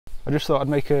I just thought I'd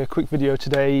make a quick video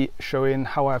today showing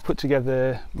how I put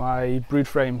together my brood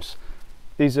frames.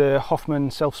 These are Hoffman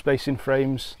self-spacing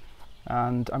frames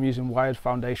and I'm using wired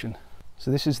foundation. So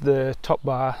this is the top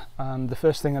bar, and the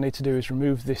first thing I need to do is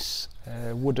remove this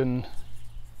wooden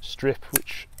strip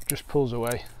which just pulls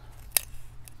away.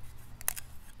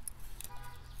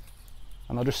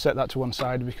 And I'll just set that to one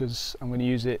side because I'm going to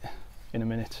use it in a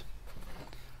minute.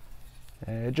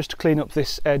 Just to clean up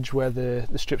this edge where the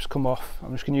strips come off,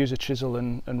 I'm just going to use a chisel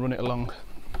and run it along.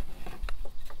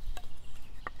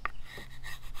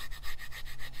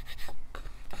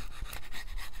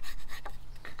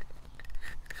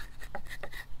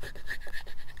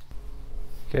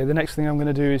 Okay, the next thing I'm going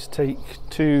to do is take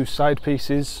two side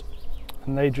pieces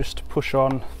and they just push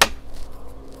on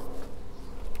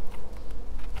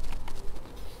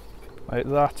like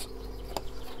that.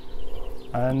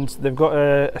 And they've got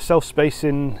a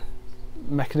self-spacing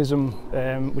mechanism,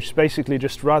 which is basically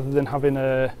just, rather than having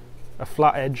a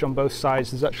flat edge on both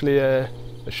sides, there's actually a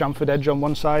chamfered edge on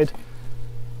one side.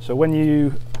 So when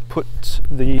you put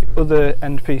the other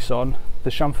end piece on, the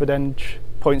chamfered edge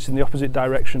points in the opposite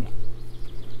direction.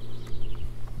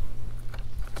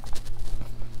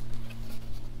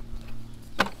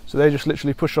 So they just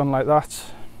literally push on like that,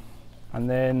 and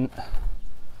then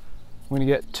I'm going to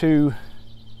get two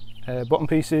bottom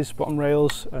pieces, bottom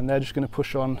rails, and they're just going to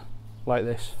push on like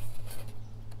this.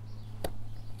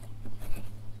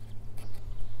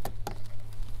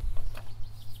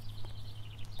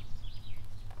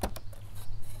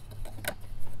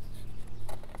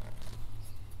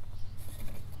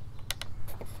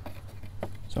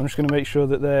 So I'm just going to make sure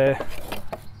that they're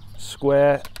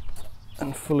square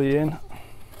and fully in.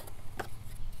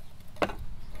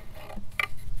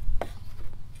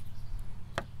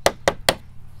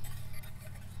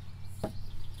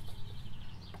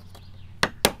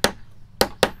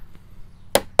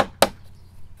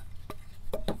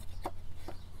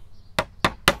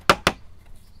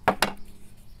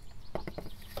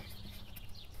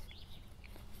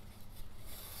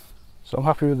 So I'm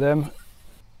happy with them.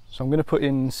 So I'm going to put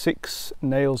in 6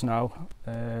 nails now.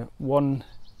 1,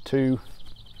 2,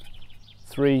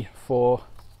 3, 4,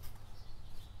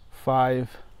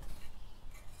 5,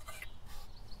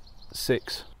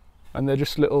 6. And they're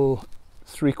just little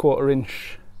 3/4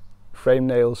 inch frame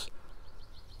nails.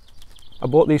 I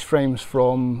bought these frames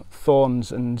from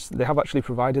Thorns and they have actually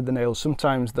provided the nails.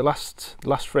 Sometimes the last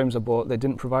frames I bought, they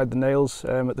didn't provide the nails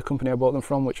at the company I bought them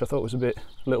from, which I thought was a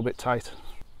little bit tight.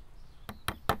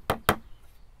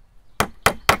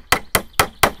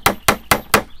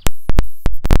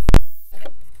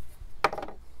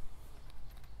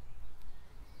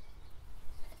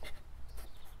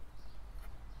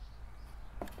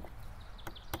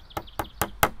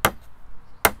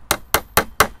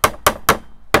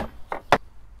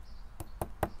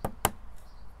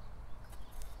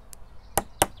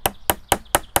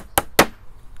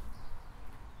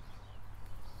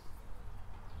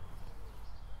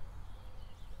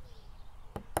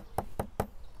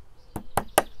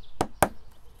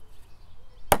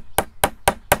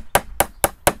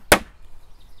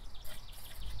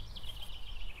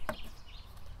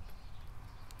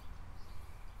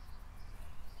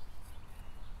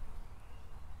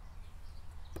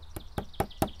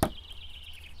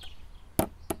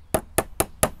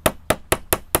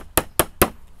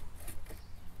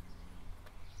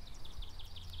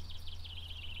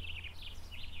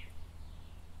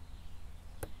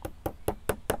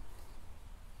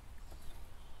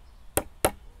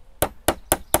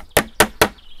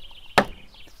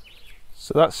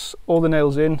 So that's all the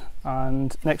nails in,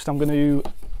 and next I'm going to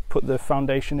put the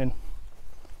foundation in.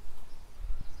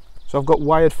 So I've got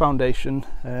wired foundation,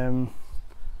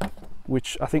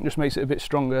 which I think just makes it a bit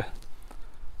stronger.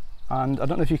 And I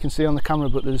don't know if you can see on the camera,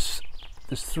 but there's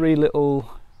 3 little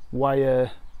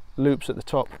wire loops at the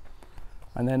top,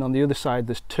 and then on the other side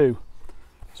there's 2.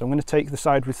 So I'm going to take the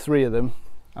side with 3 of them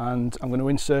and I'm going to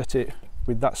insert it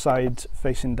with that side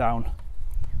facing down.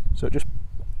 So it just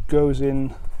goes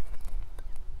in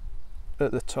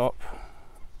at the top.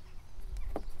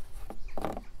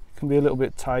 It can be a little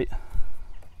bit tight,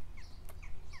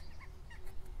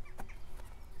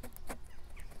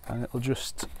 and it'll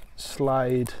just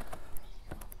slide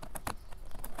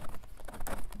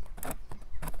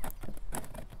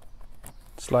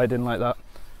in like that.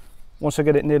 Once I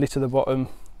get it nearly to the bottom,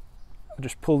 I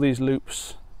just pull these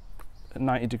loops at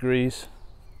 90 degrees,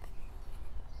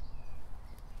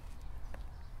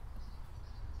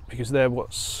 because they're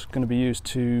what's going to be used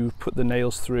to put the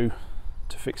nails through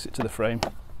to fix it to the frame.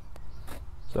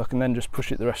 So I can then just push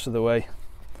it the rest of the way,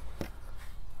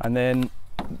 and then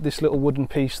this little wooden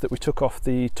piece that we took off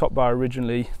the top bar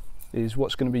originally is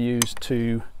what's going to be used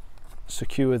to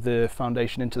secure the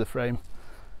foundation into the frame,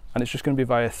 and it's just going to be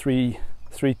via three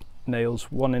nails,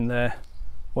 one in there,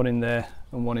 one in there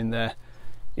and one in there.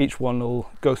 Each one will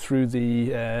go through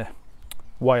the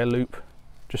wire loop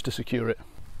just to secure it.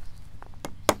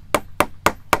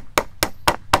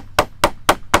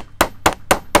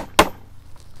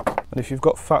 And if you've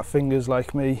got fat fingers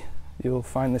like me, you'll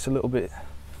find this a little bit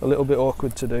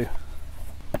awkward to do.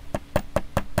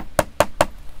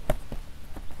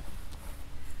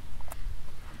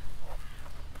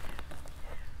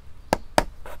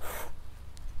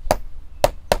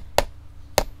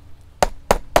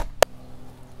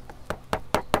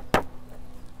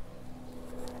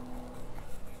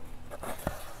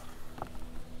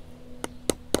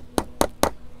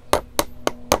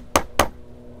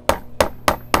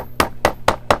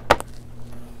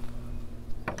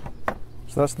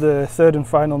 So that's the third and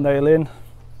final nail in.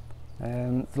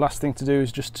 The last thing to do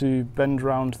is just to bend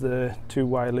round the 2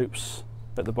 wire loops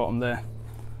at the bottom there.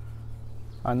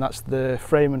 And that's the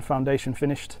frame and foundation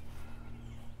finished.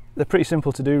 They're pretty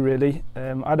simple to do really.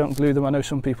 I don't glue them, I know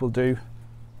some people do.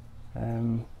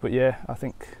 But yeah, I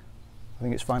think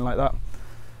it's fine like that.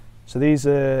 So these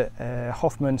are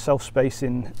Hoffman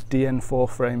self-spacing DN4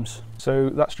 frames. So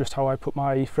that's just how I put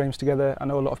my frames together. I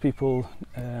know a lot of people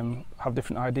have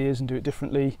different ideas and do it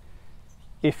differently.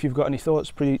 If you've got any thoughts,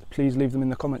 please leave them in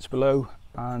the comments below.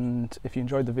 And if you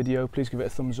enjoyed the video, please give it a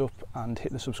thumbs up and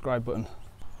hit the subscribe button.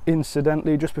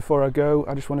 Incidentally, just before I go,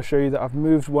 I just want to show you that I've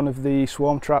moved one of the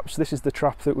swarm traps. This is the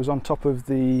trap that was on top of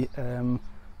the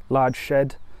large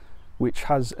shed, which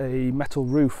has a metal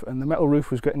roof, and the metal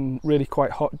roof was getting really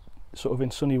quite hot sort of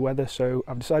in sunny weather, so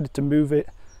I've decided to move it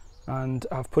and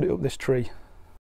I've put it up this tree.